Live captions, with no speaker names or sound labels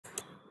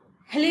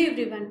Hello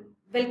everyone,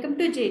 welcome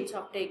to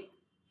SOFTECH.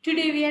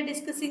 Today we are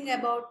discussing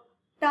about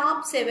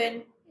top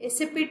 7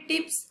 SAP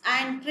tips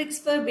and tricks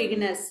for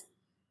beginners.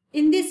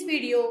 In this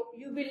video,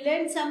 you will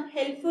learn some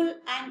helpful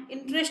and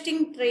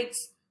interesting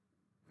tricks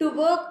to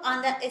work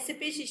on the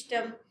SAP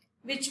system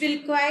which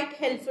will quite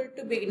helpful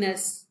to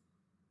beginners.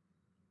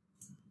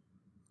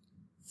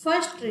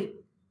 First trick,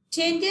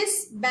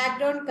 changes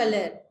background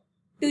color.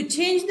 To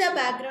change the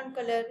background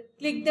color,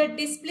 click the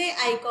display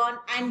icon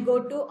and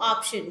go to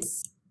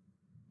options.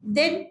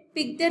 Then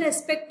pick the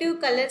respective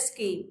color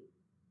scheme.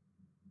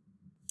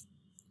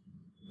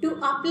 To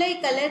apply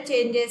color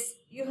changes,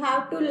 you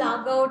have to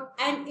log out,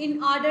 and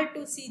in order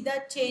to see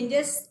the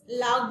changes,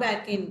 log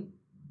back in.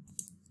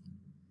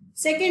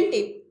 Second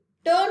tip,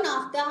 turn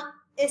off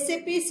the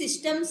SAP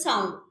system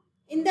sound.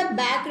 In the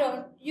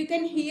background, you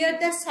can hear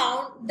the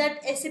sound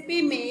that SAP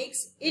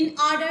makes. In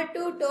order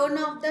to turn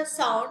off the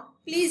sound,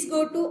 please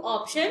go to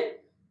Option,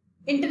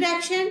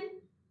 Interaction,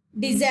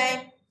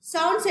 Design,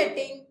 Sound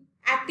Setting,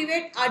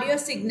 Activate audio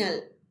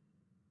signal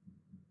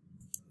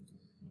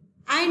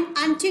and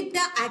uncheck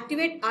the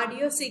activate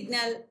audio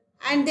signal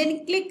and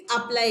then click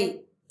apply.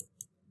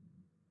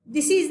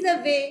 This is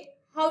the way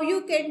how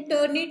you can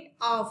turn it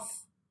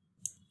off.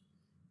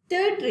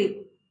 Third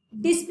trick,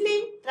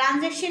 display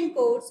transaction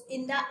codes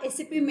in the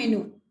SAP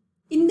menu.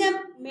 In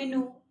the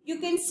menu, you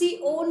can see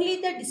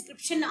only the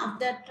description of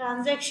the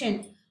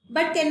transaction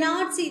but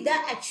cannot see the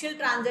actual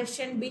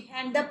transaction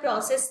behind the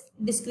process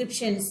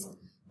descriptions.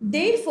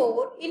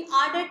 Therefore, in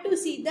order to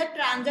see the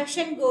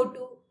transaction, go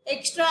to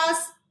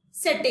Extras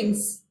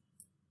Settings.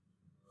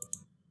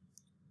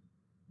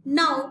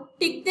 Now,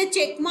 tick the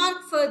check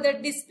mark for the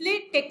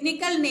display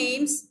technical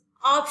names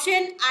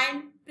option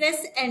and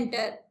press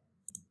enter.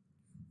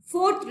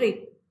 Fourth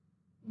trick,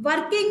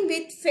 working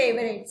with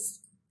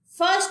favorites.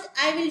 First,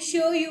 I will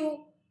show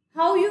you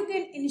how you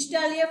can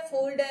install a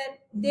folder.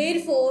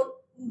 Therefore,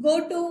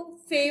 go to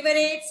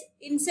Favorites,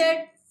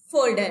 Insert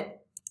Folder.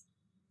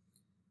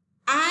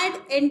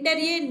 Enter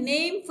a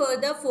name for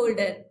the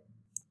folder.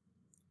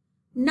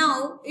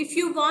 Now, if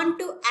you want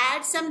to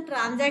add some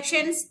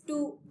transactions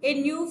to a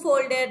new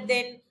folder,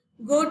 then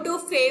go to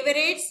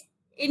Favorites,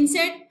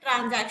 Insert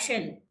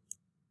Transaction.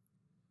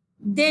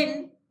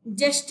 Then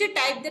just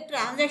type the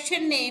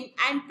transaction name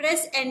and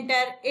press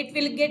enter. It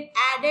will get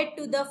added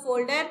to the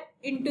folder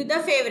into the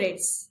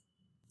favorites.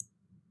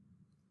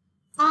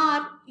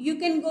 Or you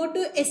can go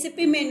to SAP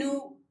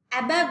menu,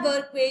 above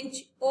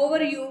Workbench,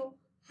 Overview,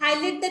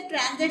 highlight the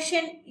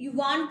transaction you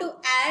want to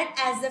add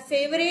as the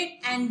favorite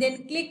and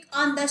then click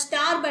on the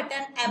star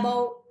button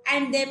above,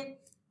 and then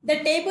the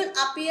table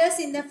appears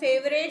in the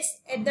favorites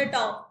at the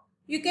top.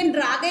 You can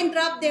drag and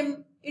drop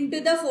them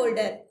into the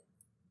folder.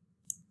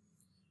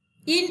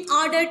 In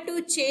order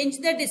to change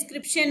the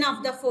description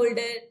of the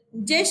folder,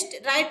 just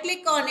right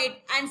click on it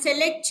and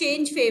select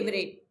Change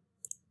Favorite.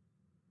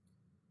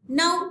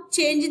 Now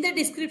change the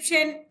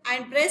description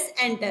and press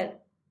enter.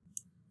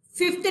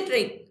 Fifth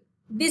trick,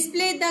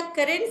 display the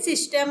current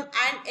system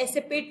and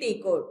SAP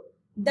T-code.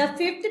 The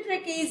fifth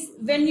trick is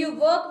when you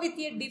work with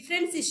a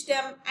different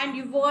system and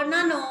you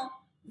wanna know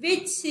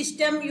which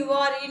system you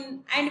are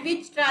in and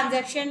which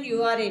transaction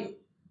you are in.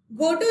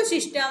 Go to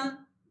System,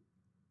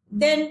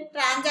 then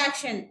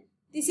Transaction.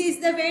 This is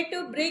the way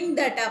to bring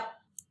that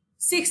up.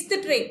 Sixth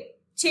trick,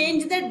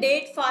 change the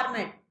date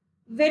format.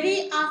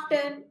 Very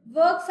often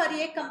work for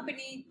a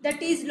company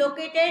that is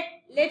located,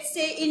 let's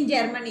say, in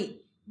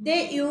Germany.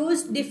 They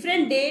use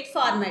different date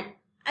format.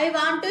 I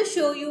want to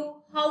show you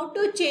how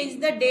to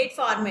change the date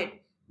format.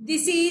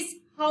 This is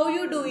how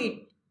you do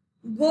it.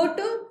 Go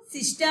to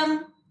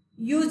System,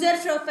 User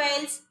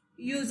Profiles,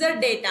 User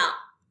Data.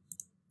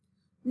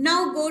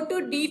 Now go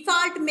to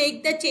Default,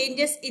 make the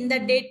changes in the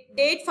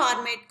date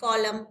format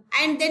column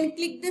and then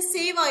click the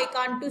Save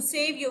icon to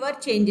save your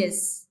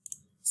changes.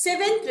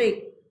 Seventh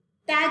trick,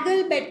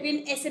 toggle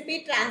between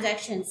SAP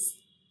transactions.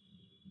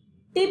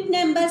 Tip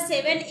number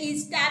 7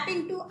 is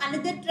tapping to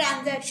another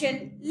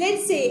transaction.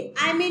 Let's say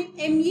I'm in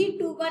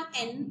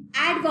ME21N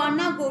and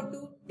wanna go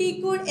to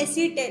T-code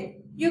SE10.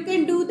 You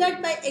can do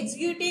that by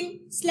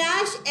executing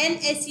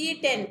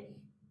 /NSE10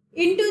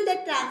 into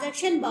the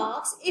transaction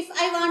box. If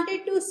I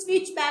wanted to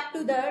switch back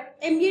to the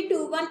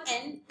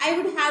ME21N, I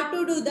would have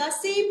to do the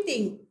same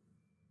thing.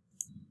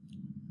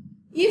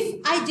 If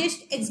I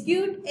just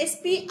execute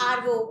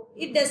SPRO,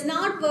 it does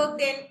not work,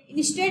 then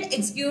instead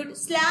execute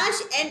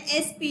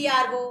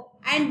 /NSPRO,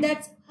 and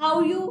that's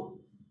how you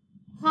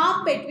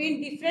hop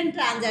between different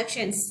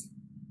transactions.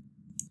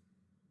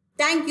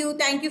 Thank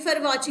you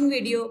for watching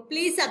video.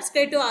 Please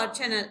subscribe to our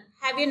channel.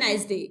 Have a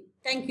nice day.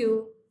 Thank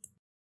you.